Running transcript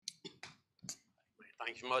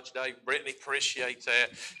Thank you much, Dave. Brittany, appreciate that.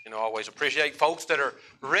 You know, I always appreciate folks that are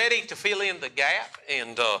ready to fill in the gap.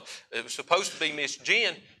 And it was supposed to be Miss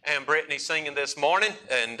Jen and Brittany singing this morning.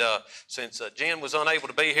 And since Jen was unable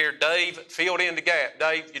to be here, Dave filled in the gap.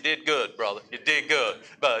 Dave, you did good, brother. You did good.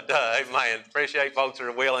 But, man, appreciate folks that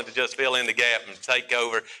are willing to just fill in the gap and take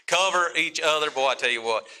over, cover each other. Boy, I tell you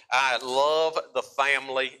what, I love the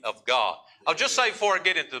family of God. I'll just say before I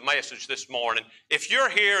get into the message this morning, if you're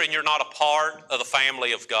here and you're not a part of the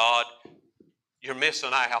family of God, you're missing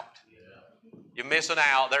out. You're missing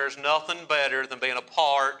out. There's nothing better than being a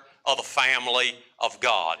part of the family of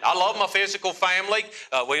God. I love my physical family.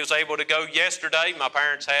 We was able to go yesterday. My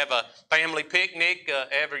parents have a family picnic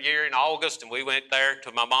every year in August, and we went there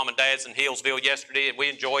to my mom and dad's in Hillsville yesterday, and we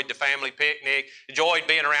enjoyed the family picnic, enjoyed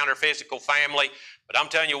being around our physical family. But I'm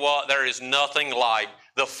telling you what, there is nothing like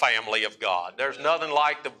the family of God. There's nothing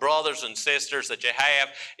like the brothers and sisters that you have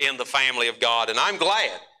in the family of God. And I'm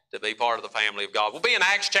glad to be part of the family of God. We'll be in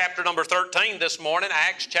Acts chapter number 13 this morning.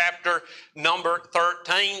 Acts chapter number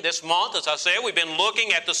 13 this month. As I said, we've been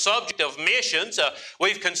looking at the subject of missions.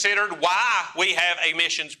 We've considered why we have a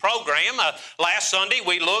missions program. Last Sunday,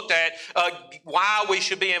 we looked at why we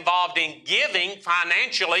should be involved in giving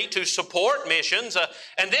financially to support missions.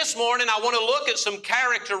 And this morning, I want to look at some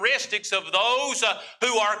characteristics of those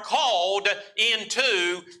who are called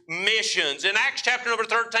into missions. In Acts chapter number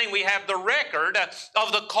 13, we have the record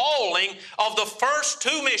of the calling of the first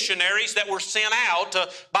two missionaries that were sent out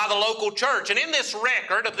by the local church. And in this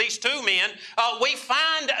record of these two men, we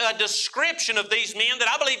find a description of these men that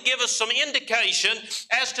I believe give us some indication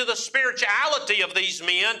as to the spirituality of these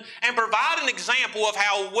men and provide an example of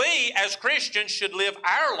how we as Christians should live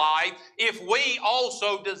our life if we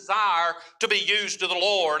also desire to be used to the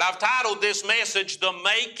Lord. I've titled this message, The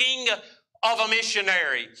Making of a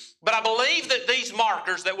Missionary. But I believe that these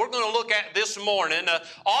markers that we're going to look at this morning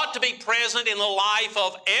ought to be present in the life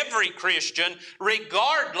of every Christian,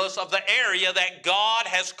 regardless of the area that God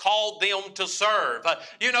has called them to serve.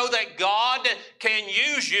 You know that God can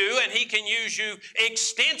use you, and He can use you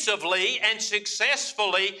extensively and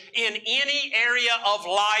successfully in any area of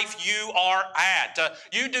life you are at.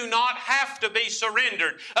 You do not have to be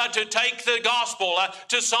surrendered to take the gospel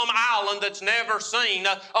to some island that's never seen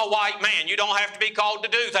a white man. You don't have to be called to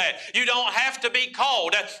do that. You don't have to be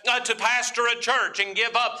called to pastor a church and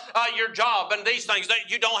give up your job and these things.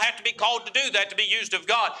 You don't have to be called to do that to be used of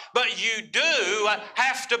God. But you do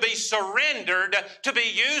have to be surrendered to be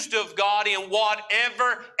used of God in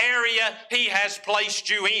whatever area He has placed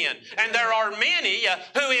you in. And there are many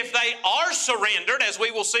who, if they are surrendered, as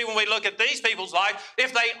we will see when we look at these people's life,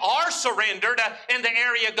 if they are surrendered in the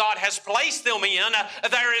area God has placed them in,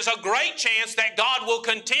 there is a great chance that God will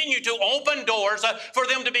continue to open doors for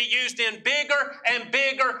them to be used in bigger and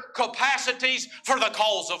bigger capacities for the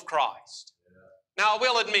cause of Christ. Now, I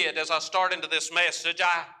will admit, as I start into this message,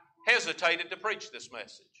 I hesitated to preach this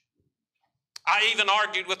message. I even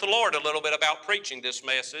argued with the Lord a little bit about preaching this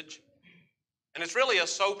message, and it's really a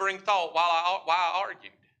sobering thought while I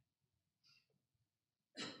argued.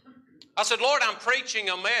 I said, Lord, I'm preaching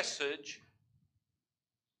a message,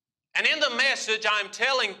 and in the message I'm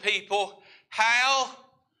telling people how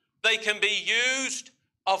they can be used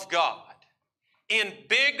of God in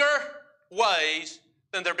bigger ways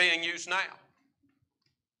than they're being used now.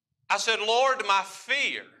 I said, Lord, my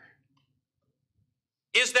fear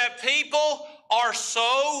is that people are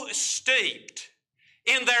so steeped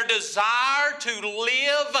in their desire to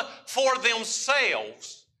live for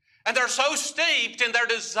themselves, and they're so steeped in their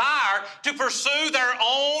desire to pursue their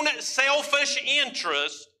own selfish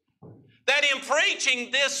interests, that in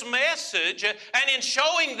preaching this message and in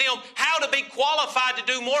showing them how to be qualified to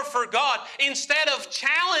do more for God, instead of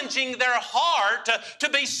challenging their heart to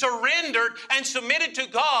be surrendered and submitted to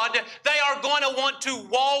God, they are going to want to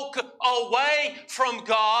walk away from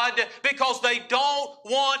God because they don't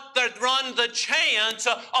want to run the chance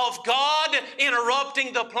of God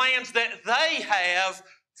interrupting the plans that they have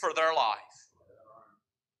for their life.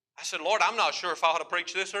 I said, Lord, I'm not sure if I ought to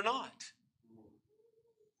preach this or not.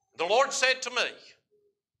 The Lord said to me,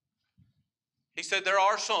 He said, there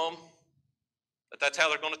are some that's how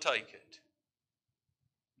they're going to take it.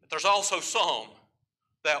 But there's also some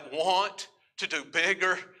that want to do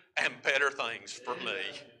bigger and better things for me.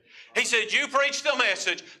 He said, you preach the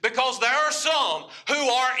message because there are some who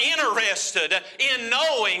are interested in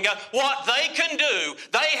knowing what they can do.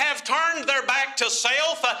 They have turned their back to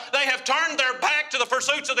self. They have turned their back to the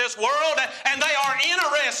pursuits of this world, and they are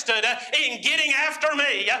interested in getting after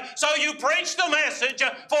me. So you preach the message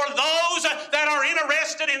for those that are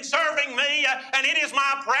interested in serving me, and it is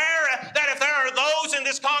my prayer that if there are those in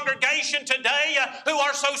this congregation today who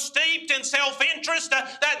are so steeped in self-interest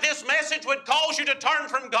that this message would cause you to turn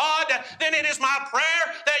from God, then it is my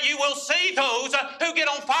prayer that you will see those who get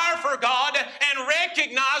on fire for God and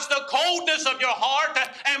recognize the coldness of your heart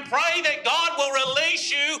and pray that God will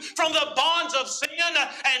release you from the bonds of sin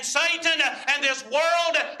and Satan and this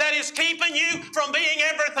world that is keeping you from being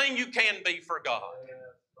everything you can be for God.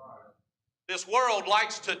 This world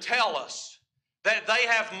likes to tell us that they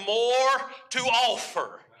have more to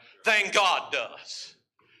offer than God does.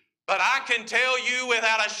 But I can tell you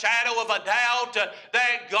without a shadow of a doubt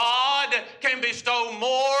that God can bestow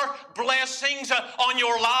more blessings on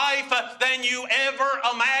your life than you ever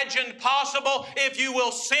imagined possible if you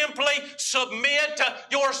will simply submit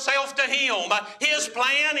yourself to Him. His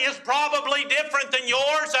plan is probably different than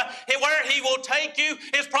yours. Where He will take you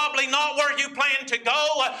is probably not where you plan to go.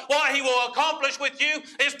 What He will accomplish with you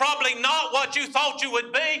is probably not what you thought you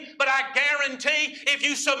would be. But I guarantee if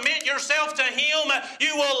you submit yourself to Him,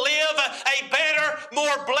 you will live a better,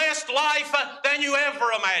 more blessed life than you ever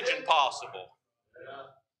imagined possible.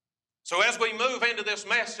 So as we move into this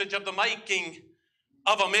message of the making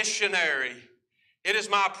of a missionary, it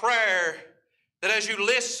is my prayer that as you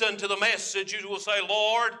listen to the message, you will say,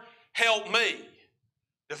 Lord, help me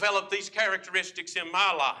develop these characteristics in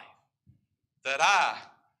my life that I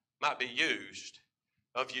might be used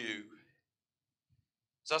of you.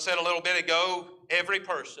 As I said a little bit ago, every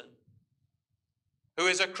person who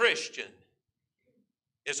is a Christian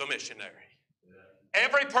is a missionary.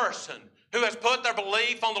 Every person who has put their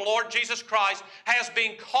belief on the Lord Jesus Christ has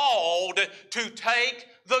been called to take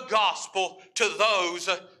the gospel to those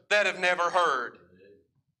that have never heard.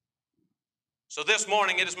 So this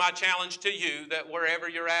morning it is my challenge to you that wherever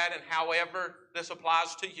you're at and however this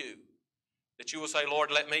applies to you, that you will say,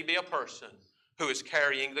 Lord, let me be a person who is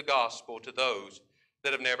carrying the gospel to those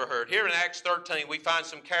that have never heard. Here in Acts 13, we find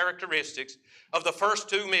some characteristics of the first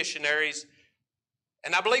two missionaries,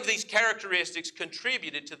 and I believe these characteristics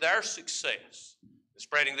contributed to their success in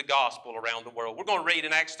spreading the gospel around the world. We're going to read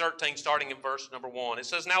in Acts 13, starting in verse number 1. It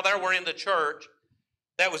says, Now there were in the church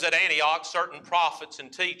that was at Antioch certain prophets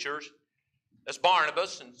and teachers, as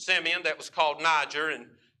Barnabas and Simeon, that was called Niger, and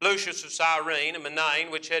Lucius of Cyrene, and Manaen,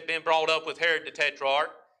 which had been brought up with Herod the Tetrarch,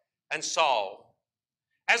 and Saul.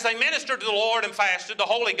 As they ministered to the Lord and fasted, the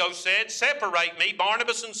Holy Ghost said, Separate me,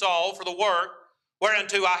 Barnabas and Saul, for the work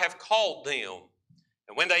whereunto I have called them.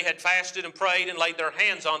 And when they had fasted and prayed and laid their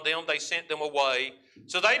hands on them, they sent them away.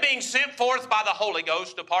 So they, being sent forth by the Holy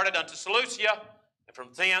Ghost, departed unto Seleucia, and from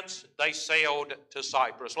thence they sailed to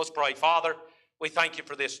Cyprus. Let's pray. Father, we thank you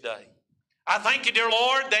for this day. I thank you, dear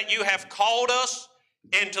Lord, that you have called us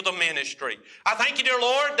into the ministry. I thank you, dear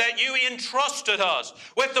Lord, that you entrusted us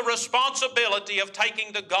with the responsibility of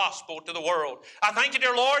taking the gospel to the world. I thank you,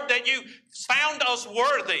 dear Lord, that you found us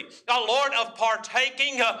worthy, Lord, of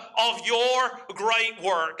partaking of your great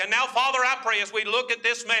work. And now, Father, I pray as we look at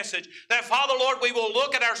this message that, Father, Lord, we will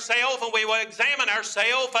look at ourselves and we will examine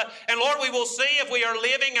ourselves, and Lord, we will see if we are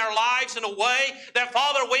living our lives in a way that,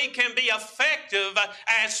 Father, we can be effective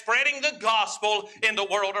at spreading the gospel in the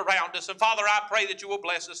world around us. And Father, I pray that you will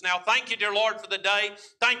bless us. Now, thank you, dear Lord, for the day.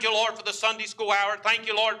 Thank you, Lord, for the Sunday school hour. Thank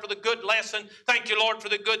you, Lord, for the good lesson. Thank you, Lord, for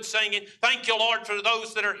the good singing. Thank you, Lord, for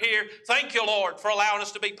those that are here. Thank you, Lord, for allowing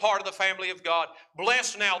us to be part of the family of God.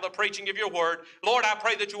 Bless now the preaching of your word. Lord, I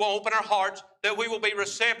pray that you will open our hearts, that we will be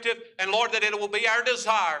receptive, and Lord, that it will be our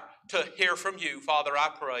desire to hear from you. Father, I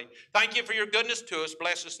pray. Thank you for your goodness to us.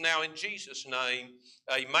 Bless us now in Jesus' name.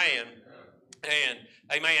 Amen and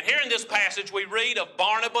amen. Here in this passage, we read of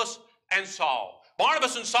Barnabas and Saul.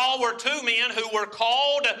 Barnabas and Saul were two men who were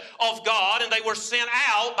called of God, and they were sent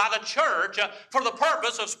out by the church for the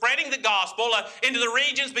purpose of spreading the gospel into the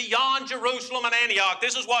regions beyond Jerusalem and Antioch.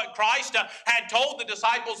 This is what Christ had told the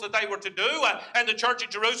disciples that they were to do, and the church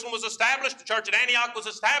at Jerusalem was established, the church at Antioch was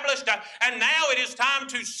established, and now it is time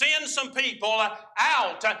to send some people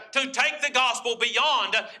out to take the gospel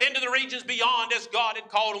beyond, into the regions beyond, as God had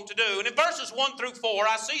called them to do. And in verses 1 through 4,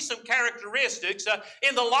 I see some characteristics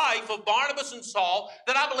in the life of Barnabas and Saul Saul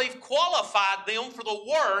that I believe qualified them for the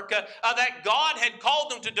work that God had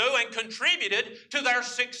called them to do and contributed to their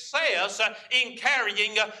success in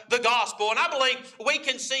carrying the gospel. And I believe we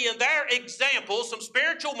can see in their examples some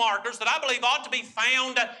spiritual markers that I believe ought to be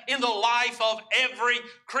found in the life of every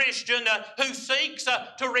Christian who seeks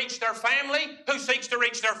to reach their family, who seeks to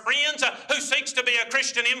reach their friends, who seeks to be a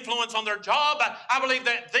Christian influence on their job. I believe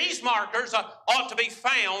that these markers ought to be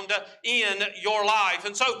found in your life.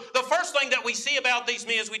 And so the first thing that we see about these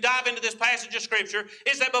men as we dive into this passage of Scripture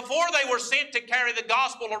is that before they were sent to carry the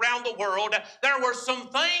gospel around the world, there were some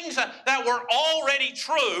things that were already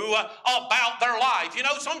true about their life. You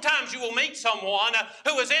know, sometimes you will meet someone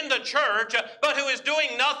who is in the church but who is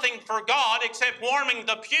doing nothing for God except warming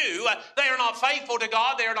the pew. They are not faithful to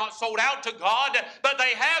God. They are not sold out to God, but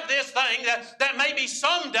they have this thing that maybe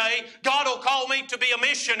someday God will call me to be a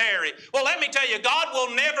missionary. Well, let me tell you, God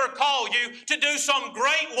will never call you to do some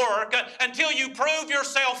great work until you prove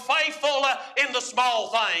yourself faithful in the small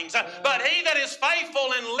things. But he that is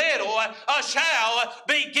faithful in little shall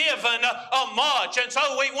be given much. And so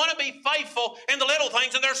we want to be faithful in the little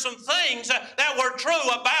things. And there's some things that were true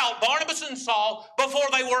about Barnabas and Saul before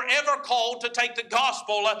they were ever called to take the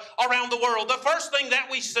gospel around the world. The first thing that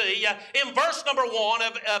we see in verse number 1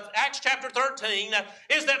 of Acts chapter 13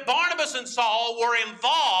 is that Barnabas and Saul were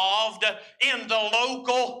involved in the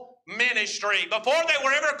local ministry. Before they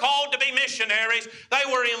were ever called to be missionaries,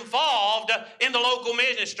 they were involved in the local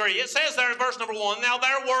ministry. It says there in verse number 1, now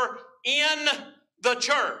there were in the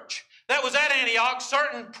church that was at Antioch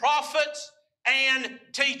certain prophets and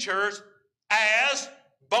teachers, as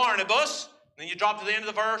Barnabas, then you drop to the end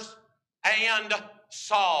of the verse, and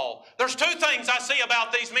Saul. There's two things I see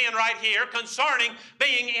about these men right here concerning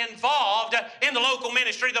being involved in the local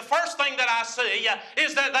ministry. The first thing that I see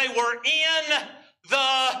is that they were in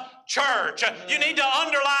the church. You need to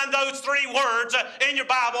underline those three words in your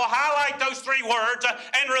Bible, highlight those three words,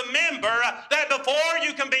 and remember that before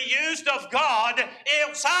you can be used of God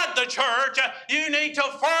outside the church, you need to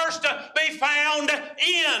first be found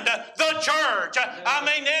in the church. I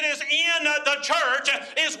mean, it is in the church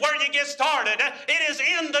is where you get started. It is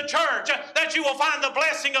in the church that you will find the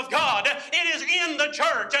blessing of God. It is in the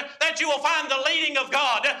church that you will find the leading of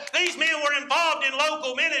God. These men were involved in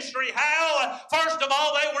local ministry. How? First of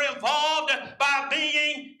all, they were involved by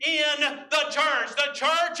being in the church. The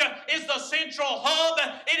church is the central hub.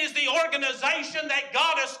 It is the organization that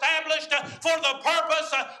God established for the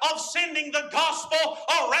purpose of sending the gospel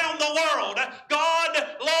around the world. God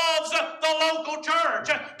loves the local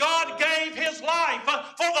church. God gave His life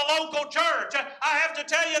for the local church. I have to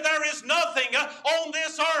tell you, there is nothing on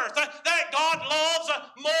this earth that God loves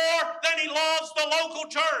more than He loves the local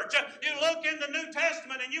church. You look in the New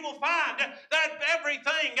Testament and you will find that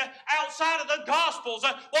everything outside of the Gospels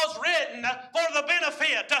was written for the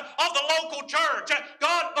benefit of the local church.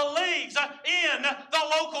 God believes in the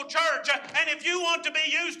local church, and if you want to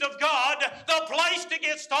be used of God, the place to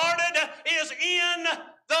get started is in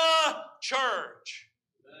the church.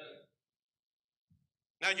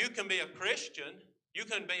 Now, you can be a Christian, you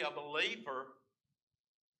can be a believer,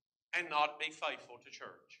 and not be faithful to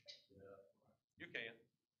church. You can.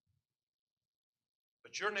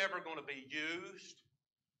 But you're never going to be used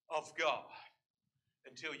of God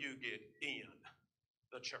until you get in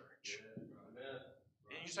the church.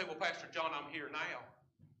 And you say, well, Pastor John, I'm here now.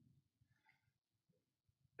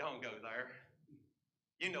 Don't go there.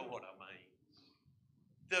 You know what I mean.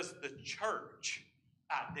 Does the church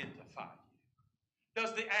identify you?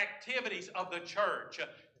 Does the activities of the church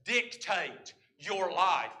dictate your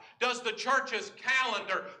life? Does the church's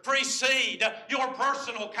calendar precede your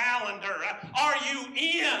personal calendar? Are you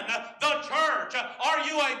in the church? Are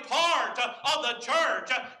you a part of the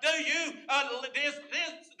church? Do you?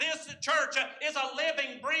 This church is a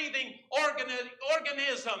living, breathing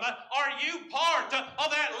organism. Are you part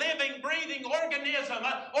of that living, breathing organism,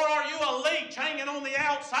 or are you a leech hanging on the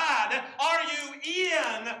outside? Are you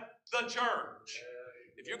in the church?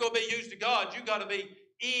 If you're going to be used of God, you've got to be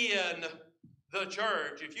in the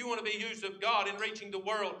church. If you want to be used of God in reaching the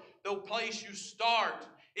world, the place you start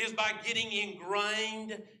is by getting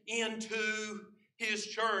ingrained into His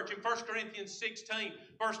church. In 1 Corinthians 16,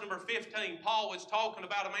 verse number 15, Paul was talking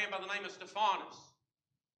about a man by the name of Stephanas.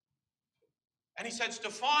 And he said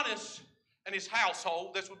Stephanas and his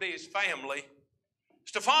household, this would be his family,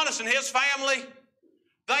 Stephanas and his family,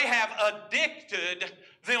 they have addicted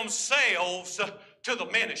themselves to the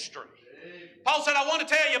ministry. Paul said, I want to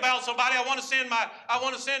tell you about somebody. I want to send my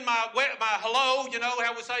hello, you know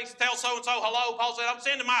how we say, tell so-and-so hello. Paul said, I'm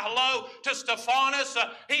sending my hello to Stephanas.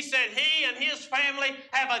 He said he and his family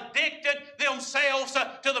have addicted themselves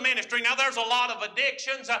to the ministry. Now, there's a lot of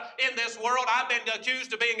addictions in this world. I've been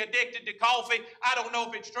accused of being addicted to coffee. I don't know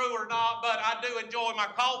if it's true or not, but I do enjoy my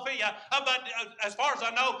coffee. But as far as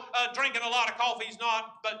I know, drinking a lot of coffee is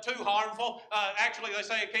not but too harmful. Actually, they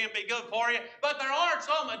say it can be good for you. But there are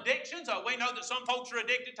some addictions. We know that some folks are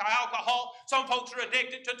addicted to alcohol. Some folks are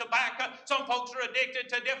addicted to tobacco. Some folks are addicted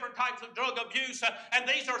to different types of drug abuse. And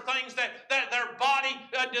these are things that their body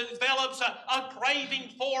develops a craving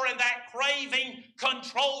for, and that craving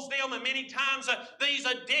controls them. And many times these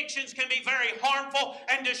addictions can be very harmful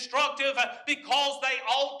and destructive because they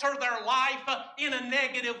alter their life in a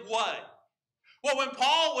negative way. Well, when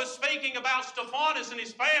Paul was speaking about Stephanas and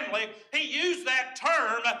his family, he used that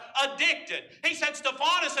term, addicted. He said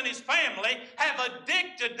Stephanas and his family have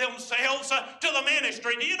addicted themselves to the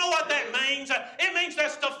ministry. Do you know what that means? It means that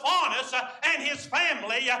Stephanas and his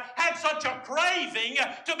family had such a craving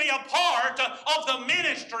to be a part of the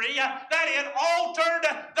ministry that it altered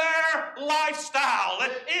their lifestyle.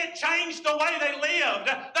 It changed the way they lived.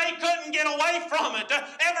 They couldn't get away from it.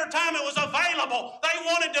 Every time it was available, they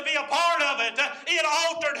wanted to be a part of it. It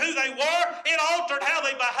altered who they were. It altered how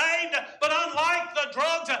they behaved. But unlike the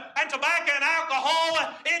drugs and tobacco and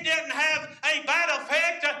alcohol, it didn't have a bad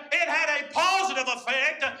effect. It had a positive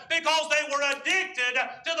effect because they were addicted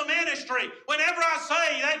to the ministry. Whenever I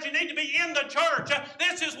say that you need to be in the church,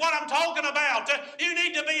 this is what I'm talking about. You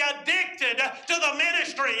need to be addicted to the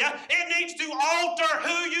ministry. It needs to alter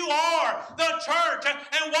who you are. The church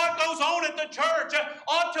and what goes on at the church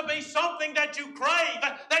ought to be something that you crave,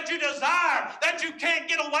 that you desire, that you can't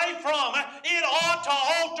get away from. It ought to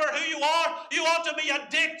alter who you are. You ought to be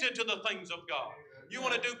addicted to the things of God. You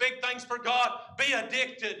want to do big things for God? Be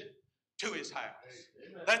addicted to His house.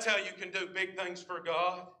 That's how you can do big things for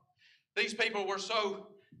God. These people were so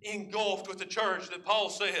engulfed with the church that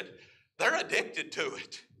Paul said they're addicted to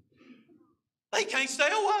it. They can't stay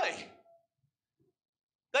away.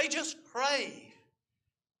 They just crave.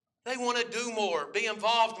 They want to do more, be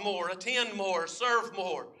involved more, attend more, serve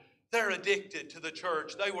more. They're addicted to the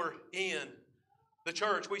church. They were in the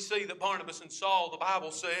church. We see that Barnabas and Saul, the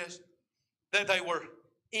Bible says, that they were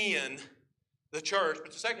in the church.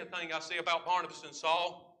 But the second thing I see about Barnabas and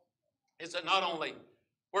Saul is that not only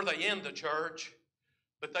were they in the church,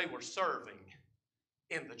 but they were serving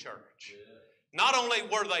in the church. Not only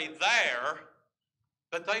were they there,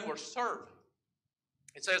 but they were serving.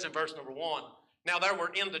 It says in verse number 1, now there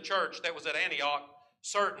were in the church that was at Antioch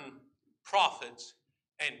certain prophets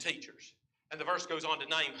and teachers. And the verse goes on to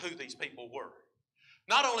name who these people were.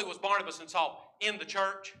 Not only was Barnabas and Saul in the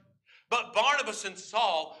church, but Barnabas and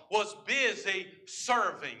Saul was busy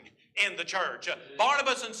serving in the church.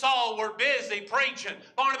 Barnabas and Saul were busy preaching.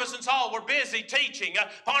 Barnabas and Saul were busy teaching.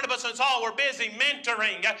 Barnabas and Saul were busy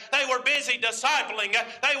mentoring. They were busy discipling.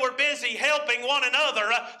 They were busy helping one another.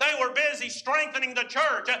 They were busy strengthening the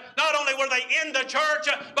church. Not only were they in the church,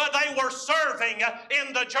 but they were serving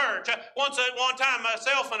in the church. One time,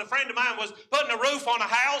 myself and a friend of mine was putting a roof on a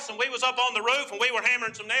house, and we was up on the roof, and we were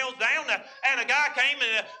hammering some nails down, and a guy came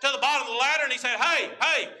to the bottom of the ladder, and he said,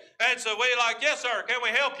 hey. And so we like, yes, sir, can we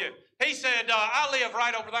help you? He said, I live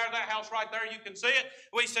right over there, that house right there, you can see it.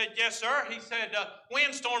 We said, yes, sir. He said,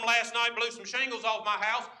 windstorm last night blew some shingles off my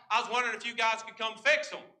house. I was wondering if you guys could come fix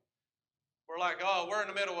them. We're like, oh, we're in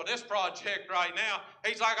the middle of this project right now.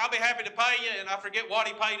 He's like, I'll be happy to pay you. And I forget what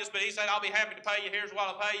he paid us, but he said, I'll be happy to pay you. Here's what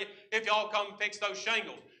I'll pay you if y'all come and fix those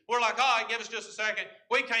shingles. We're like, all right, give us just a second.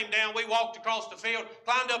 We came down, we walked across the field,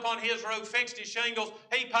 climbed up on his roof, fixed his shingles.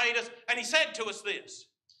 He paid us, and he said to us this.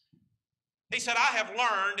 He said, I have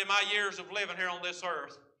learned in my years of living here on this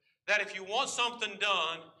earth that if you want something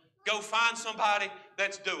done, go find somebody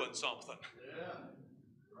that's doing something.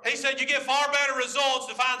 He said you get far better results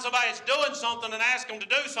to find somebody that's doing something and ask them to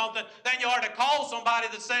do something than you are to call somebody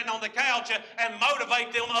that's sitting on the couch and motivate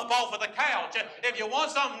them up off of the couch. If you want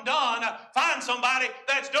something done, find somebody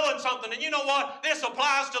that's doing something. And you know what? This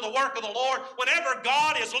applies to the work of the Lord. Whenever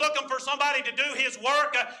God is looking for somebody to do His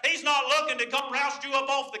work, He's not looking to come roust you up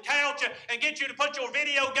off the couch and get you to put your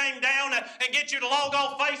video game down and get you to log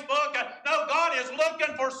off Facebook. No, God is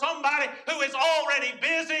looking for somebody who is already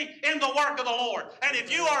busy in the work of the Lord. And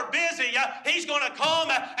if you are busy, He's going to come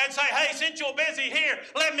and say, hey, since you're busy here,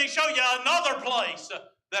 let me show you another place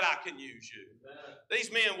that I can use you.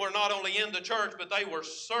 These men were not only in the church, but they were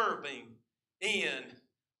serving in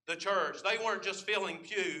the church. They weren't just filling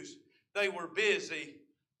pews. They were busy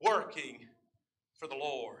working for the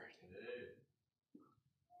Lord.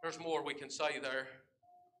 There's more we can say there.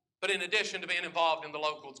 But in addition to being involved in the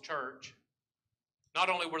local church, not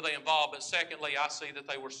only were they involved, but secondly, I see that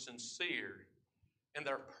they were sincere in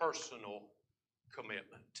their personal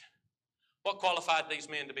commitment. What qualified these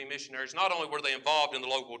men to be missionaries? Not only were they involved in the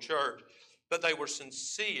local church, but they were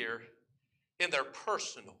sincere in their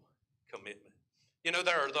personal commitment. You know,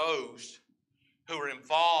 there are those who are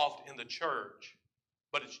involved in the church,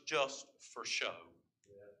 but it's just for show.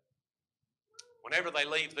 Whenever they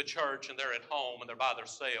leave the church and they're at home and they're by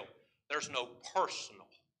themselves, there's no personal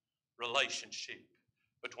relationship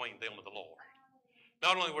between them and the Lord.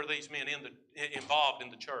 Not only were these men involved in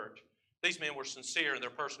the church, these men were sincere in their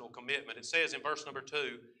personal commitment. It says in verse number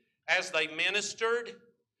 2, as they ministered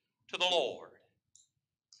to the Lord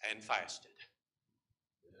and fasted.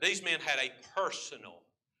 These men had a personal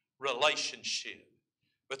relationship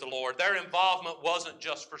with the Lord. Their involvement wasn't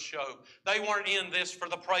just for show. They weren't in this for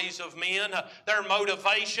the praise of men. Their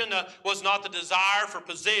motivation was not the desire for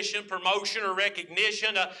position, promotion, or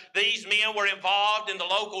recognition. These men were involved in the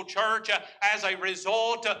local church as a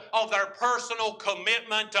result of their personal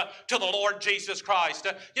commitment to the Lord Jesus Christ.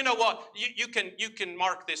 You know what? You can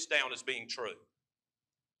mark this down as being true.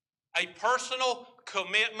 A personal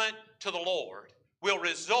commitment to the Lord will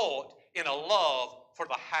result in a love for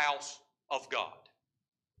the house of God.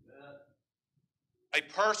 A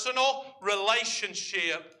personal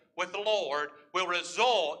relationship with the Lord will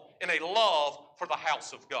result in a love for the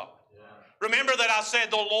house of God. Remember that I said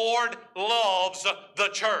the Lord loves the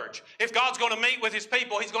church. If God's going to meet with His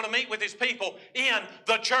people, He's going to meet with His people in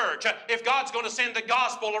the church. If God's going to send the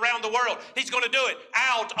gospel around the world, He's going to do it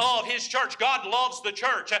out of His church. God loves the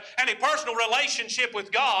church. And a personal relationship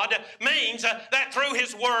with God means that through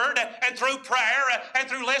His Word and through prayer and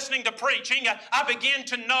through listening to preaching, I begin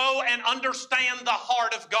to know and understand the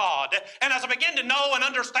heart of God. And as I begin to know and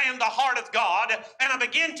understand the heart of God, and I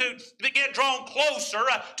begin to get drawn closer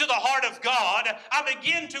to the heart of God, I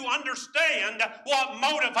begin to understand what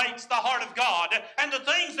motivates the heart of God. And the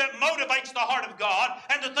things that motivates the heart of God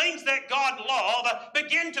and the things that God loves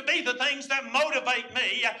begin to be the things that motivate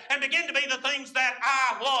me and begin to be the things that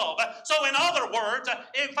I love. So in other words,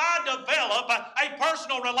 if I develop a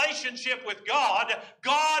personal relationship with God,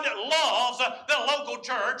 God loves the local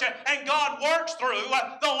church and God works through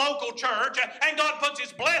the local church and God puts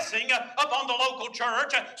His blessing upon the local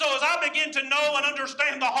church. So as I begin to know and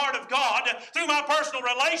understand the heart of God, through my personal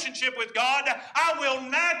relationship with God, I will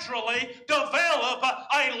naturally develop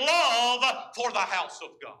a love for the house of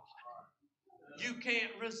God. You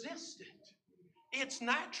can't resist it. It's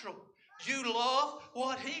natural. You love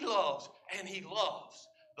what He loves, and He loves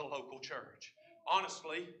the local church.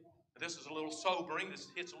 Honestly, this is a little sobering. This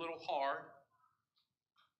hits a little hard.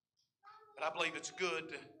 But I believe it's good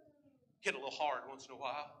to hit a little hard once in a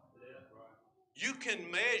while. You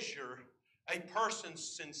can measure a person's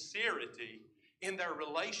sincerity in their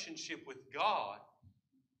relationship with God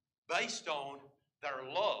based on their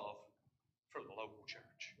love for the local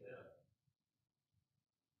church.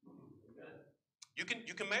 You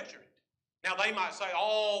can measure it. Now they might say,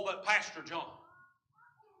 oh, but Pastor John,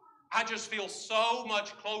 I just feel so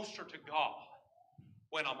much closer to God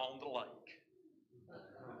when I'm on the lake.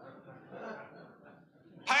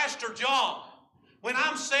 Pastor John, when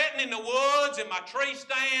I'm sitting in the woods in my tree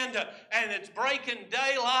stand and it's breaking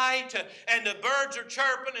daylight and the birds are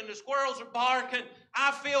chirping and the squirrels are barking,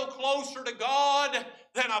 I feel closer to God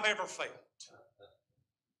than I've ever felt.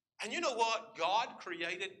 And you know what? God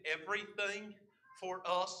created everything for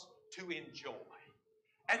us to enjoy.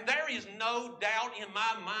 And there is no doubt in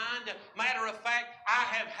my mind. Matter of fact, I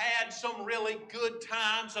have had some really good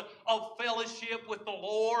times of fellowship with the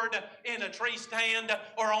Lord in a tree stand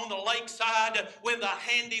or on the lakeside when the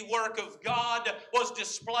handiwork of God was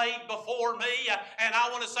displayed before me. And I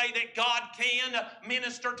want to say that God can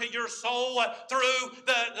minister to your soul through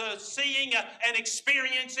the seeing and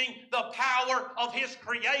experiencing the power of His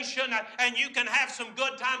creation. And you can have some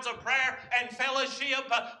good times of prayer and fellowship.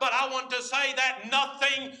 But I want to say that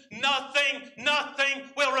nothing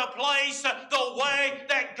will replace the way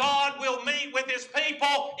that God will meet with His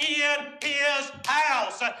people in His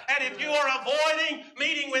house. And if you are avoiding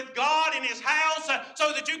meeting with God in His house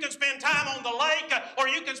so that you can spend time on the lake, or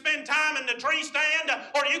you can spend time in the tree stand,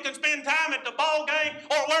 or you can spend time at the ball game,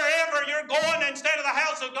 or wherever you're going instead of the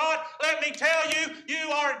house of God, let me tell you,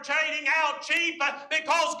 you are trading out cheap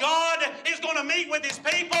because God is going to meet with His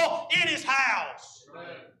people in His house.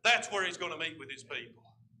 That's where He's going to meet with His people.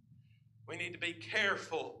 We need to be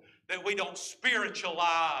careful that we don't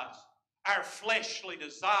spiritualize our fleshly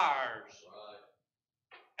desires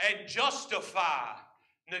and justify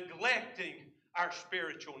neglecting our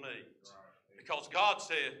spiritual needs. Because God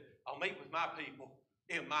said, I'll meet with my people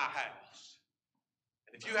in my house.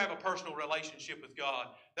 And if you have a personal relationship with God,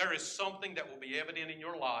 there is something that will be evident in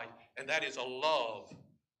your life, and that is a love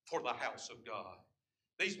for the house of God.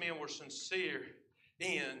 These men were sincere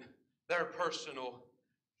in their personal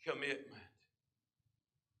commitment.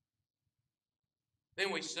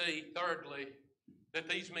 Then we see, thirdly, that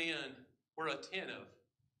these men were attentive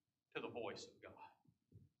to the voice of God.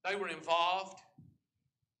 They were involved.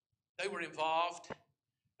 They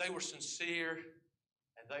were sincere,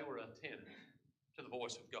 and they were attentive to the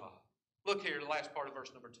voice of God. Look here, the last part of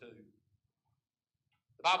verse number 2.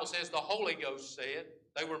 The Bible says the Holy Ghost said,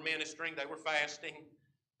 they were ministering, they were fasting,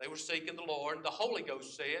 they were seeking the Lord. The Holy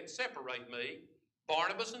Ghost said, separate me,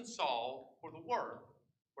 Barnabas and Saul, for the work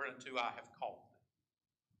whereunto I have called them.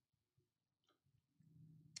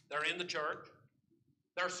 They're in the church.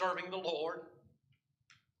 They're serving the Lord.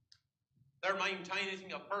 They're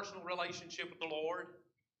maintaining a personal relationship with the Lord.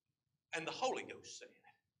 And the Holy Ghost said,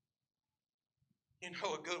 you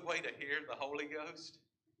know a good way to hear the Holy Ghost?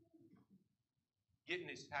 Get in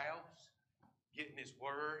His house, get in His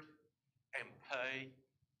Word, and pay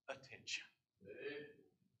attention.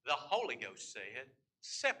 The Holy Ghost said,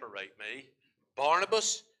 separate me,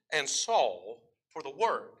 Barnabas and Saul, for the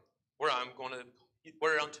work whereunto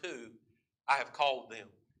I have called them.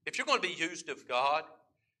 If you're going to be used of God,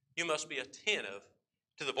 you must be attentive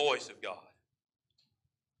to the voice of God.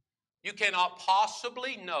 You cannot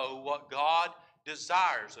possibly know what God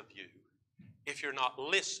desires of you if you're not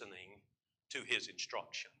listening to His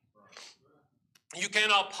instruction. You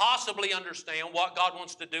cannot possibly understand what God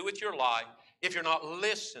wants to do with your life if you're not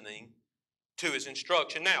listening to His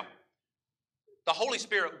instruction. Now, the Holy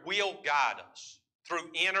Spirit will guide us through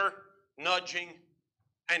inner nudging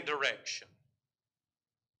and direction.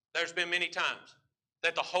 There's been many times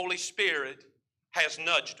that the Holy Spirit has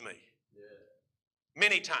nudged me.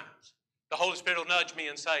 Many times. The Holy Spirit will nudge me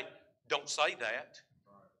and say, don't say that.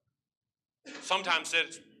 Sometimes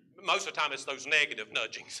most of the time it's those negative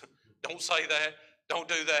nudgings. Don't say that. Don't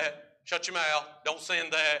do that. Shut your mouth. Don't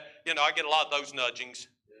send that. You know, I get a lot of those nudgings.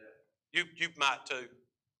 You might too.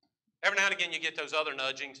 Every now and again you get those other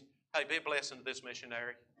nudgings. Hey, be a blessing to this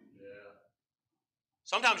missionary.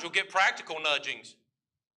 Sometimes you'll get practical nudgings.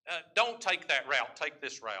 Don't take that route. Take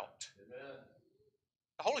this route. Amen.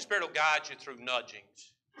 The Holy Spirit will guide you through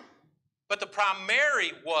nudgings. But the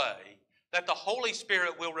primary way that the Holy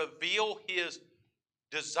Spirit will reveal His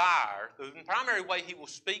desire, the primary way He will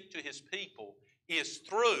speak to His people is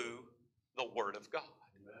through the Word of God.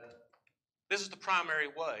 Amen. This is the primary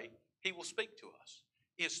way He will speak to us,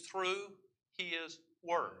 is through His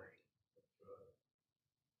Word.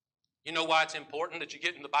 You know why it's important that you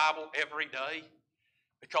get in the Bible every day?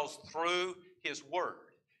 Because through His Word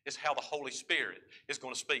is how the Holy Spirit is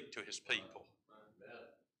going to speak to His people.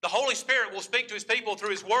 The Holy Spirit will speak to His people through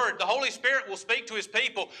His Word. The Holy Spirit will speak to His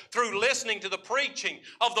people through listening to the preaching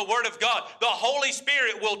of the Word of God. The Holy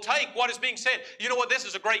Spirit will take what is being said. You know what? This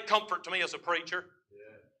is a great comfort to me as a preacher.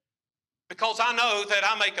 Because I know that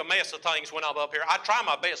I make a mess of things when I'm up here. I try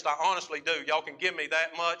my best. I honestly do. Y'all can give me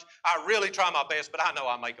that much. I really try my best, but I know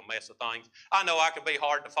I make a mess of things. I know I can be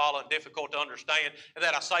hard to follow and difficult to understand, and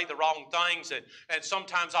that I say the wrong things. And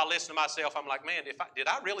sometimes I listen to myself. I'm like, man, did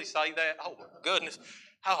I really say that? Oh, my goodness.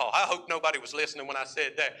 Oh, I hope nobody was listening when I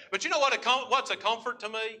said that. But you know what's a comfort to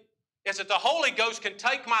me? Is that the Holy Ghost can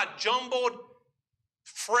take my jumbled,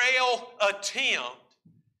 frail attempt,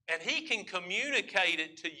 and He can communicate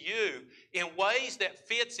it to you in ways that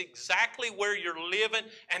fits exactly where you're living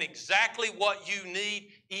and exactly what you need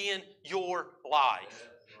in your life.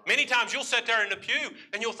 Many times you'll sit there in the pew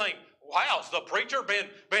and you'll think, wow, has the preacher been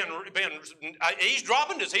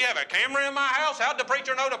eavesdropping? Does he have a camera in my house? How did the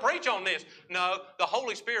preacher know to preach on this? No, the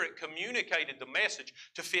Holy Spirit communicated the message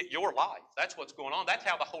to fit your life. That's what's going on. That's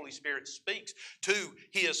how the Holy Spirit speaks to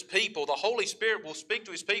His people. The Holy Spirit will speak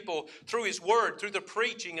to His people through His Word, through the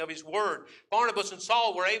preaching of His Word. Barnabas and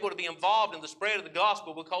Saul were able to be involved in the spread of the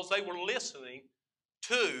gospel because they were listening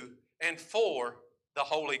to and for the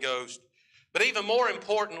Holy Ghost. But even more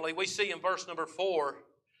importantly, we see in verse number 4,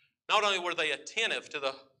 not only were they attentive to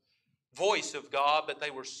the voice of God, but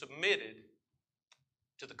they were submitted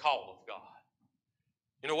to the call of God.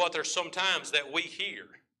 You know what? There's sometimes that we hear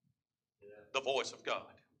the voice of God.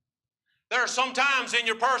 There are sometimes in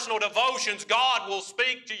your personal devotions, God will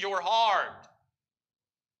speak to your heart.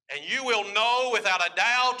 And you will know without a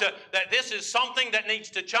doubt that this is something that needs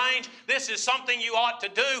to change. This is something you ought to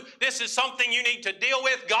do. This is something you need to deal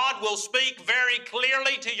with. God will speak very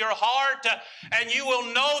clearly to your heart, and you will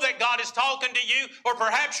know that God is talking to you. Or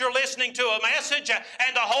perhaps you're listening to a message,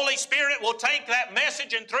 and the Holy Spirit will take that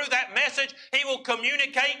message, and through that message, He will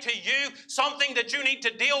communicate to you something that you need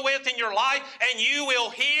to deal with in your life, and you will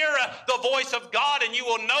hear the voice of God, and you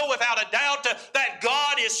will know without a doubt that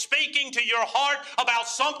God is speaking to your heart about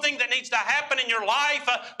something that needs to happen in your life.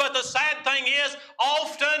 But the sad thing is,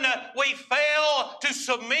 often we fail to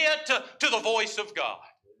submit to the voice of God.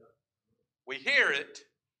 We hear it,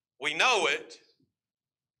 we know it,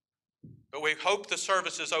 but we hope the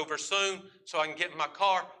service is over soon so I can get in my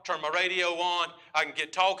car, turn my radio on, I can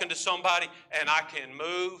get talking to somebody, and I can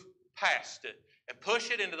move past it and push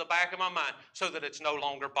it into the back of my mind so that it's no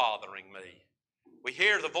longer bothering me. We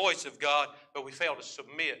hear the voice of God, but we fail to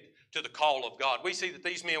submit to the call of God. We see that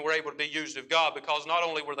these men were able to be used of God because not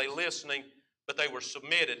only were they listening, but they were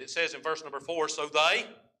submitted. It says in verse number 4, so they,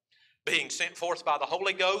 being sent forth by the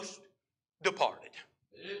Holy Ghost, departed.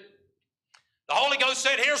 The Holy Ghost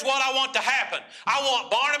said, here's what I want to happen. I want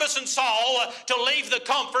Barnabas and Saul to leave the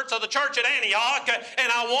comforts of the church at Antioch, and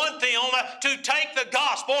I want them to take the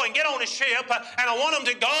gospel and get on a ship, and I want them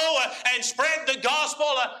to go and spread the gospel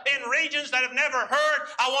in regions that have never heard.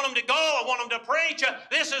 I want them to go. I want them to preach.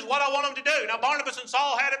 This is what I want them to do. Now, Barnabas and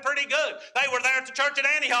Saul had it pretty good. They were there at the church at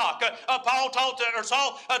Antioch. Saul taught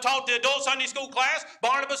the adult Sunday school class.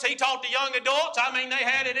 Barnabas, he taught the young adults. I mean, they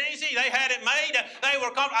had it easy. They had it made. They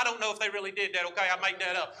were comfortable. I don't know if they really did that. Okay, I made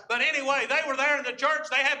that up. But anyway, they were there in the church.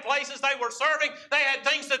 They had places they were serving. They had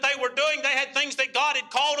things that they were doing. They had things that God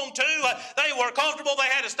had called them to. They were comfortable.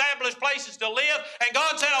 They had established places to live. And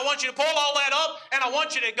God said, I want you to pull all that up, and I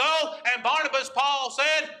want you to go. And Barnabas, Paul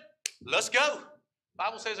said, let's go. The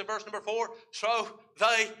Bible says in verse number 4, so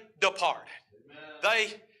they departed. Amen.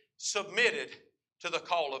 They submitted to the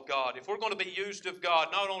call of God. If we're going to be used of God,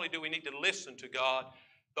 not only do we need to listen to God,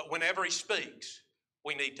 but whenever He speaks,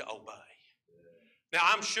 we need to obey. Now,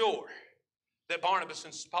 I'm sure that Barnabas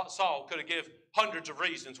and Saul could have given hundreds of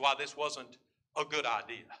reasons why this wasn't a good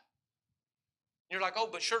idea. You're like, oh,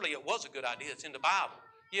 but surely it was a good idea. It's in the Bible.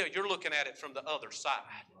 Yeah, you're looking at it from the other side.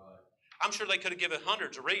 I'm sure they could have given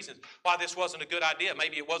hundreds of reasons why this wasn't a good idea.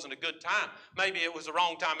 Maybe it wasn't a good time. Maybe it was the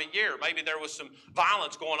wrong time of year. Maybe there was some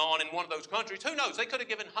violence going on in one of those countries. Who knows? They could have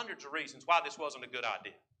given hundreds of reasons why this wasn't a good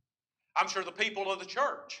idea. I'm sure the people of the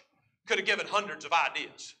church could have given hundreds of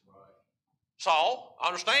ideas. Saul, I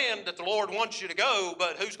understand that the Lord wants you to go,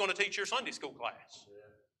 but who's going to teach your Sunday school class?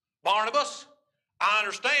 Barnabas, I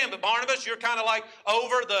understand, but Barnabas, you're kind of like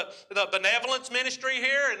over the benevolence ministry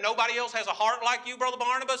here, and nobody else has a heart like you, Brother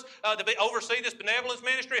Barnabas, to oversee this benevolence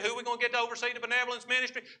ministry. Who are we going to get to oversee the benevolence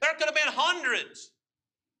ministry? There could have been hundreds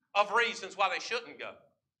of reasons why they shouldn't go.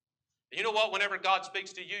 And you know what? Whenever God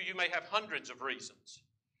speaks to you, you may have hundreds of reasons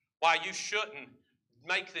why you shouldn't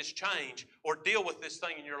make this change or deal with this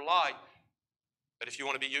thing in your life. But if you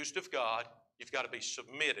want to be used of God, you've got to be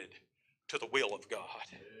submitted to the will of God.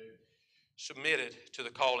 Submitted to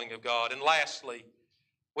the calling of God. And lastly,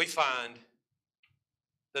 we find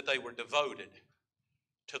that they were devoted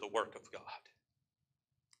to the work of God.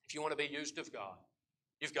 If you want to be used of God,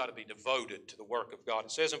 you've got to be devoted to the work of God.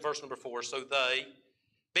 It says in verse number 4, so they,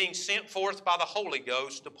 being sent forth by the Holy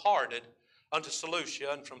Ghost, departed unto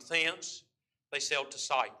Seleucia, and from thence they sailed to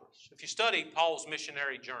Cyprus. If you study Paul's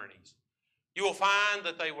missionary journeys, you will find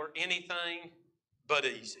that they were anything but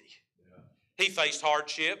easy. Yeah. He faced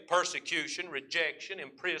hardship, persecution, rejection,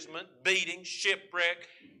 imprisonment, beating, shipwreck,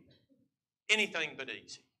 anything but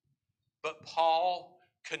easy. But Paul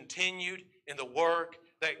continued in the work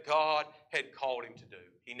that God had called him to do.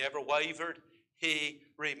 He never wavered. He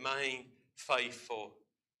remained faithful.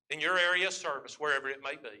 In your area of service, wherever it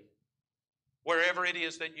may be, wherever it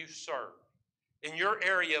is that you serve, in your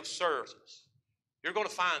area of service, you're going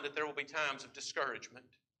to find that there will be times of discouragement.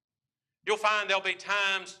 You'll find there'll be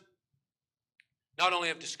times not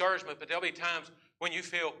only of discouragement, but there'll be times when you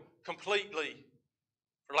feel completely,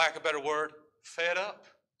 for lack of a better word, fed up.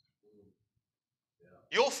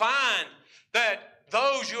 You'll find that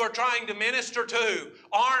those you are trying to minister to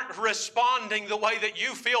aren't responding the way that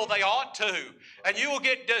you feel they ought to. And you will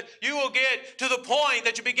get to the point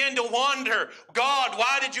that you begin to wonder, God,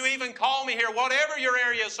 why did you even call me here? Whatever your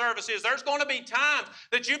area of service is, there's going to be times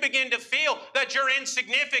that you begin to feel that you're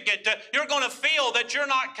insignificant. You're going to feel that you're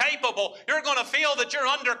not capable. You're going to feel that you're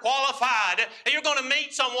underqualified. And you're going to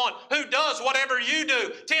meet someone who does whatever you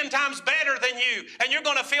do 10 times better than you. And you're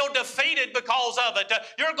going to feel defeated because of it.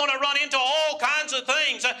 You're going to run into all kinds of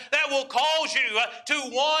things that will cause you to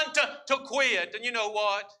want to quit. And you know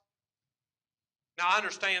what? Now, I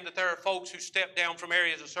understand that there are folks who step down from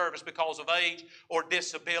areas of service because of age or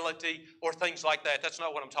disability or things like that. That's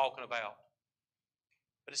not what I'm talking about.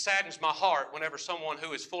 But it saddens my heart whenever someone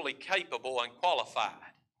who is fully capable and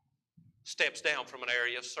qualified steps down from an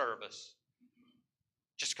area of service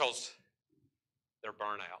just because they're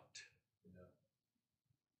burnt out.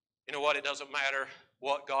 You know what? It doesn't matter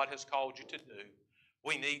what God has called you to do.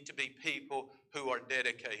 We need to be people who are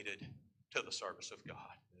dedicated to the service of God.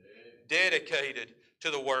 Dedicated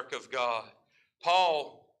to the work of God.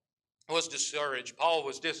 Paul was discouraged. Paul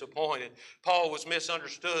was disappointed. Paul was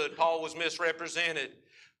misunderstood. Paul was misrepresented.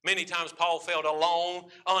 Many times Paul felt alone,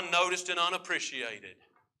 unnoticed, and unappreciated.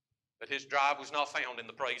 But his drive was not found in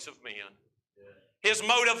the praise of men. His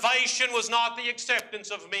motivation was not the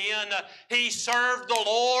acceptance of men. He served the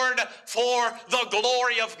Lord for the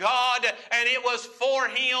glory of God, and it was for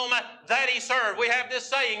Him that he served. We have this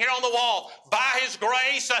saying here on the wall, by His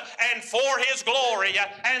grace and for His glory,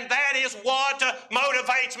 and that is what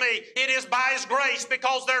motivates me. It is by His grace,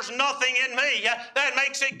 because there's nothing in me that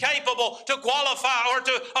makes it capable to qualify or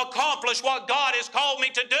to accomplish what God has called me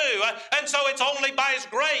to do. And so it's only by His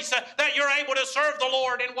grace that you're able to serve the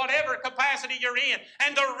Lord in whatever capacity you're in.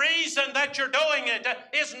 And the reason that you're doing it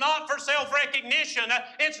is not for self-recognition.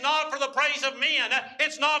 It's not for the praise of men.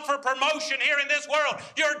 It's not for promotion here in this world.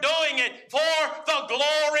 You're doing it for the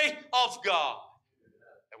glory of God.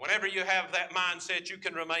 And whenever you have that mindset, you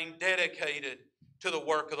can remain dedicated to the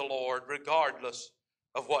work of the Lord regardless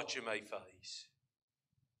of what you may face.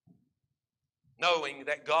 Knowing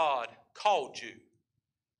that God called you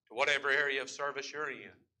to whatever area of service you're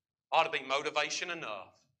in ought to be motivation enough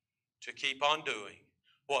to keep on doing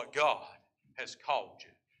what God has called you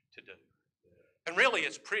to do. And really,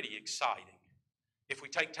 it's pretty exciting if we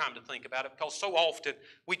take time to think about it, because so often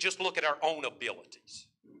we just look at our own abilities.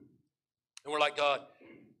 And we're like, God,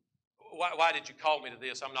 why did you call me to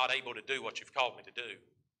this? I'm not able to do what you've called me to do.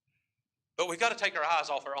 But we've got to take our eyes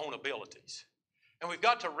off our own abilities. And we've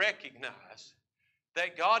got to recognize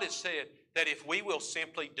that God has said that if we will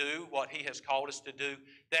simply do what He has called us to do,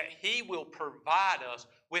 that He will provide us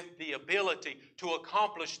with the ability to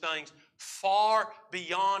accomplish things far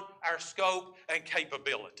beyond our scope and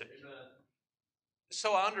capability. Amen.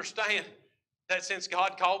 So I understand that since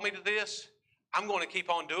God called me to this, I'm going to keep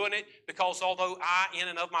on doing it, because although I, in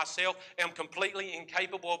and of myself, am completely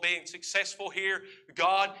incapable of being successful here,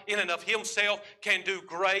 God, in and of Himself, can do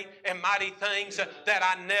great and mighty things that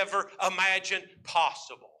I never imagined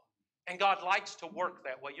possible. And God likes to work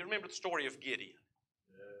that way. You remember the story of Gideon.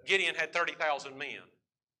 Gideon had 30,000 men.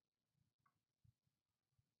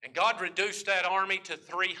 And God reduced that army to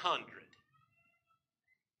 300.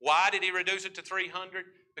 Why did He reduce it to 300?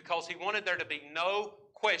 Because He wanted there to be no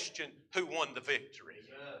question who won the victory.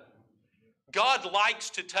 God likes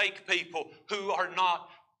to take people who are not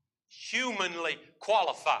humanly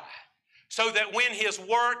qualified, so that when His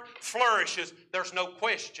work flourishes, there's no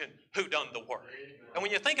question who done the work. And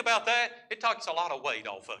when you think about that, it takes a lot of weight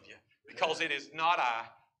off of you, because it is not I,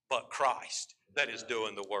 but Christ that is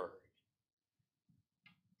doing the work.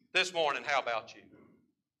 This morning, how about you?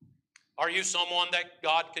 Are you someone that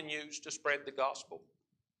God can use to spread the gospel?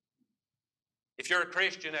 If you're a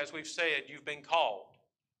Christian, as we've said, you've been called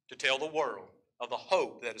to tell the world of the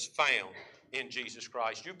hope that is found in Jesus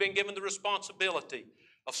Christ. You've been given the responsibility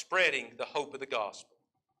of spreading the hope of the gospel.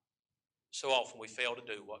 So often we fail to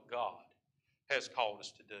do what God has called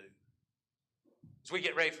us to do. As we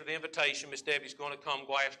get ready for the invitation, Miss Debbie's going to come. I'm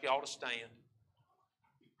going to ask you all to stand.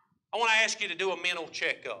 I want to ask you to do a mental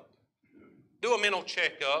checkup. Do a mental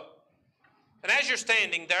checkup. And as you're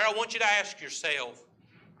standing there, I want you to ask yourself,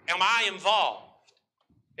 am I involved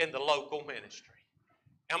in the local ministry?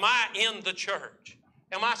 Am I in the church?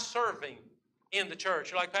 Am I serving in the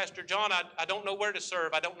church? You're like, Pastor John, I don't know where to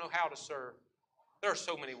serve. I don't know how to serve. There are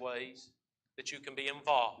so many ways that you can be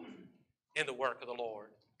involved in the work of the Lord.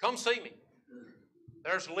 Come see me.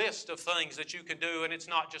 There's a list of things that you can do, and it's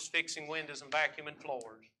not just fixing windows and vacuuming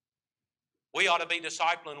floors. We ought to be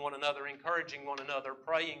discipling one another, encouraging one another,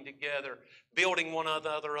 praying together, building one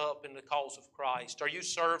another up in the cause of Christ. Are you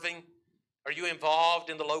serving? Are you involved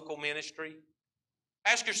in the local ministry?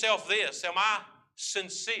 Ask yourself this: am I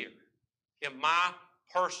sincere in my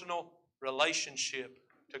personal relationship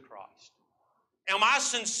to Christ? Am I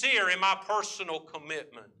sincere in my personal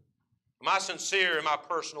commitment? Am I sincere in my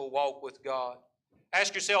personal walk with God?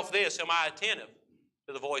 Ask yourself this: am I attentive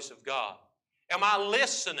to the voice of God? Am I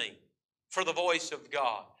listening for the voice of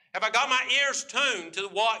God? Have I got my ears tuned to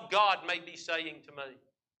what God may be saying to me?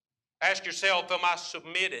 Ask yourself, am I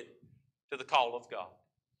submitted to the call of God?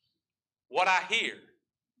 What I hear,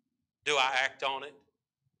 do I act on it?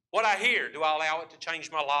 What I hear, do I allow it to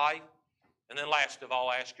change my life? And then last of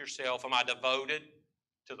all, ask yourself, am I devoted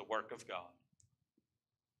to the work of God?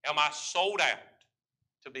 Am I sold out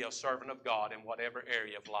to be a servant of God in whatever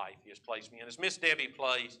area of life He has placed me in? As Miss Debbie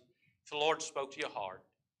plays, if the Lord spoke to your heart,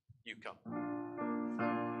 you come.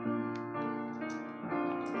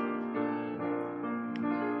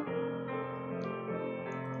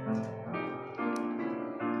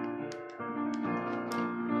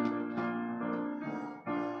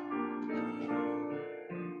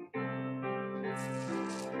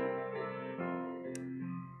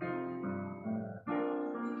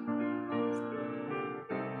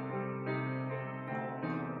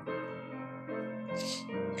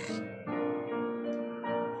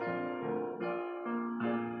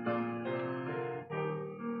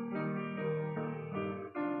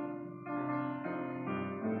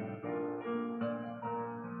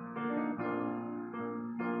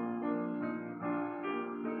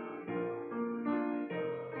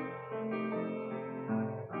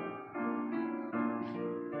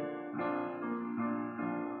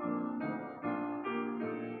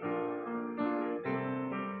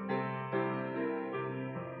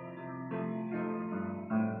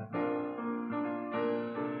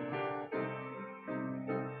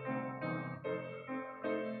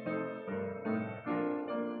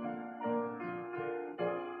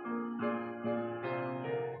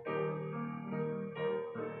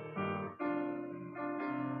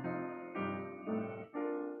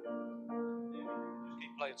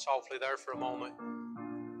 Keep playing softly there for a moment.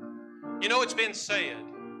 You know, it's been said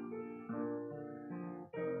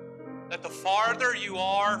that the farther you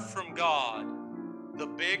are from God, the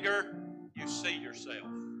bigger you see yourself.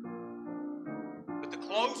 But the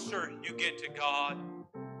closer you get to God,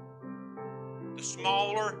 the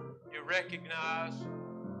smaller you recognize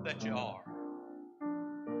that you are.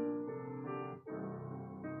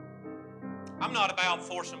 I'm not about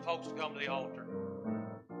forcing folks to come to the altar.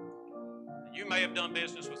 You may have done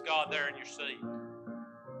business with God there in your seat.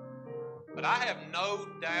 But I have no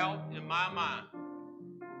doubt in my mind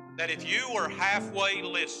that if you were halfway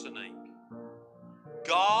listening,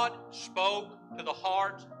 God spoke to the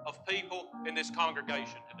hearts of people in this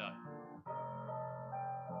congregation today.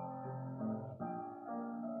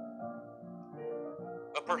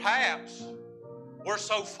 But perhaps we're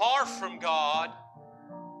so far from God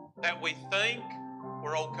that we think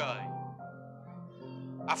we're okay.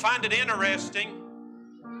 I find it interesting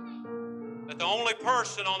that the only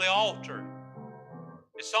person on the altar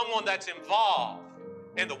is someone that's involved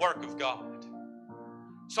in the work of God.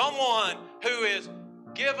 Someone who is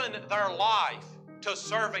given their life to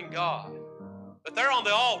serving God. But they're on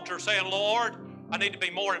the altar saying, Lord, I need to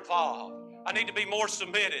be more involved. I need to be more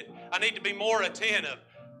submitted. I need to be more attentive.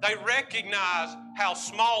 They recognize how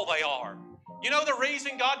small they are. You know the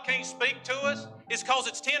reason God can't speak to us is because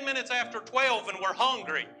it's 10 minutes after 12 and we're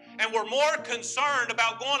hungry. And we're more concerned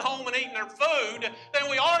about going home and eating our food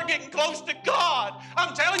than we are getting close to God.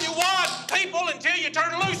 I'm telling you what, people, until you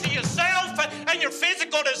turn loose of yourself and your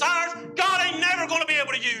physical desires, God ain't never going to be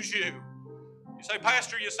able to use you. You say,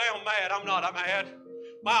 Pastor, you sound mad. I'm not mad.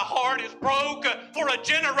 My heart is broke for a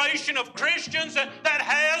generation of Christians that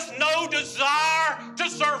has no desire to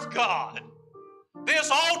serve God.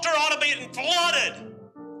 This altar ought to be flooded.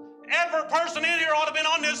 Every person in here ought to have been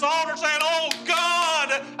on this altar saying, oh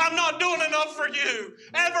God, I'm not doing enough for you.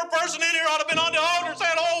 Every person in here ought to have been on the altar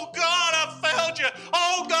saying, oh God, I failed you.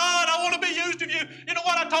 Oh God, I want to be used of you. You know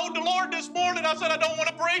what I told the Lord this morning? I said, I don't want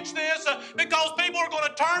to preach this because people are going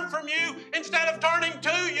to turn from you instead of turning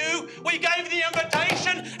to you. We gave the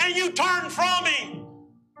invitation and you turned from Him.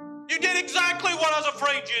 You did exactly what I was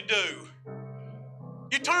afraid you'd do.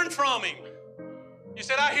 You turned from Him. You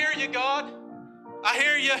said, I hear you, God. I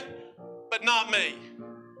hear you, but not me.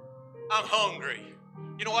 I'm hungry.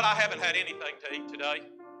 You know what? I haven't had anything to eat today.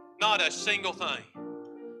 Not a single thing.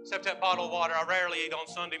 Except that bottle of water I rarely eat on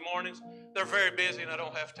Sunday mornings. They're very busy and I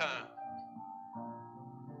don't have time.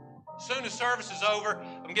 As soon as service is over,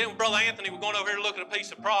 I'm getting with Brother Anthony. We're going over here to look at a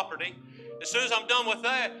piece of property. As soon as I'm done with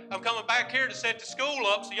that, I'm coming back here to set the school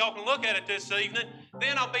up so y'all can look at it this evening.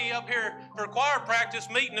 Then I'll be up here for choir practice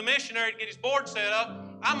meeting the missionary to get his board set up.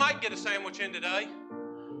 I might get a sandwich in today.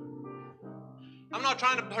 I'm not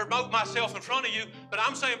trying to promote myself in front of you, but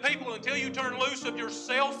I'm saying, people, until you turn loose of your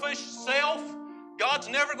selfish self, God's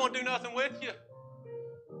never going to do nothing with you.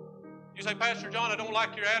 You say, Pastor John, I don't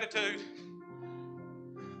like your attitude.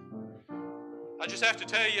 I just have to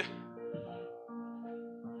tell you,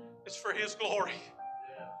 it's for His glory.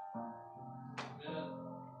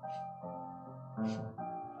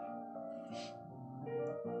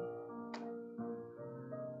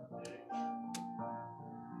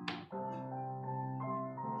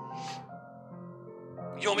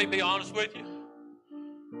 You want me to be honest with you?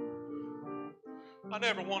 I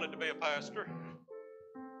never wanted to be a pastor.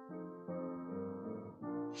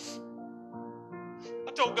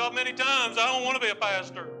 I told God many times, I don't want to be a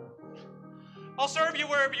pastor. I'll serve you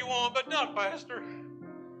wherever you want, but not a pastor.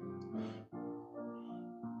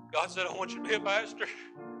 God said, I want you to be a pastor.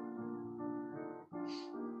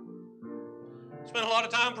 Spent a lot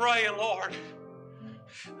of time praying, Lord,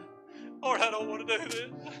 I don't want to do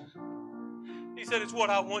this. He said, it's what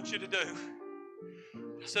I want you to do.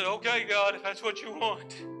 I said, okay, God, if that's what you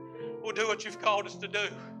want, we'll do what you've called us to do.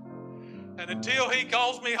 And until He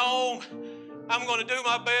calls me home, I'm going to do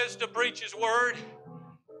my best to preach His word.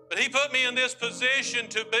 But He put me in this position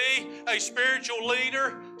to be a spiritual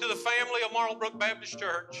leader to the family of Marlbrook Baptist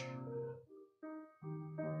Church.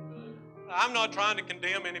 I'm not trying to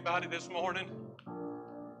condemn anybody this morning.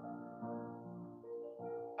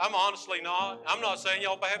 I'm honestly not. I'm not saying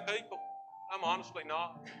y'all bad people. I'm honestly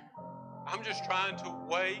not. I'm just trying to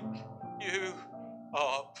wake you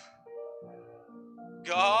up.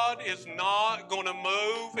 God is not going to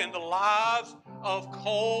move in the lives of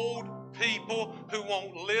cold people who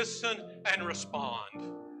won't listen and respond.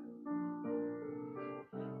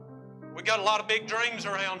 We got a lot of big dreams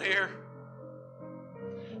around here.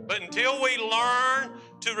 But until we learn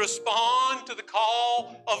to respond to the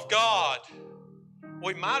call of God,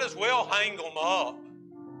 we might as well hang them up.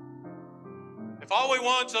 If all we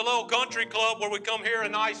want is a little country club where we come hear a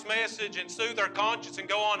nice message and soothe our conscience and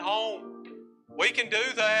go on home, we can do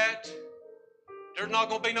that. There's not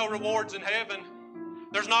going to be no rewards in heaven.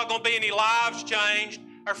 There's not going to be any lives changed.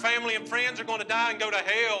 Our family and friends are going to die and go to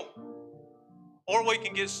hell. Or we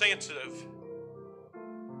can get sensitive.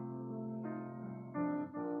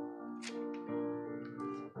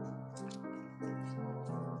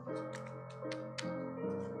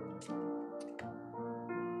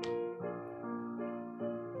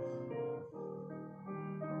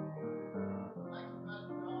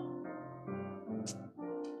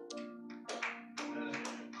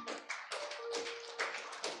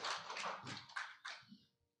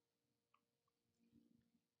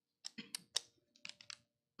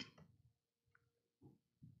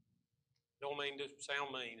 Don't mean to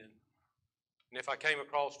sound mean. And if I came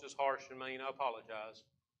across as harsh and mean, I apologize.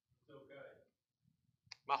 It's okay.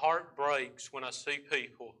 My heart breaks when I see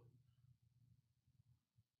people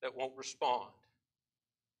that won't respond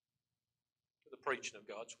to the preaching of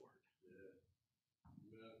God's Word.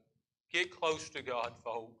 Yeah. Get close to God,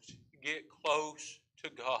 folks. Get close to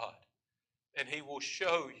God, and He will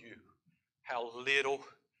show you how little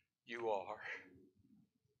you are.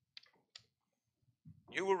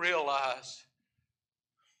 You will realize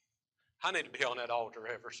I need to be on that altar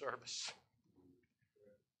every service.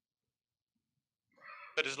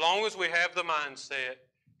 But as long as we have the mindset,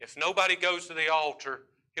 if nobody goes to the altar,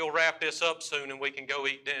 He'll wrap this up soon and we can go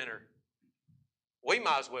eat dinner, we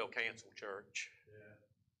might as well cancel church. Yeah.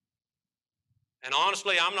 And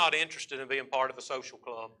honestly, I'm not interested in being part of a social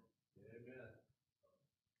club. Amen.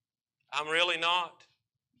 I'm really not.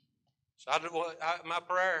 So my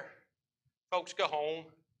prayer, folks, go home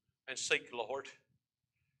and seek the Lord.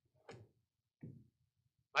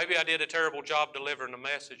 Maybe I did a terrible job delivering the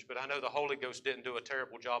message, but I know the Holy Ghost didn't do a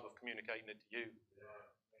terrible job of communicating it to you.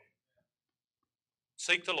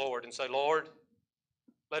 Seek the Lord and say, Lord,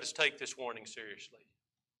 let us take this warning seriously.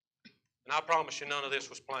 And I promise you none of this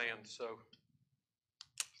was planned, so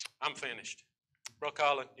I'm finished. Brooke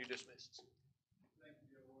Holland, you dismiss us.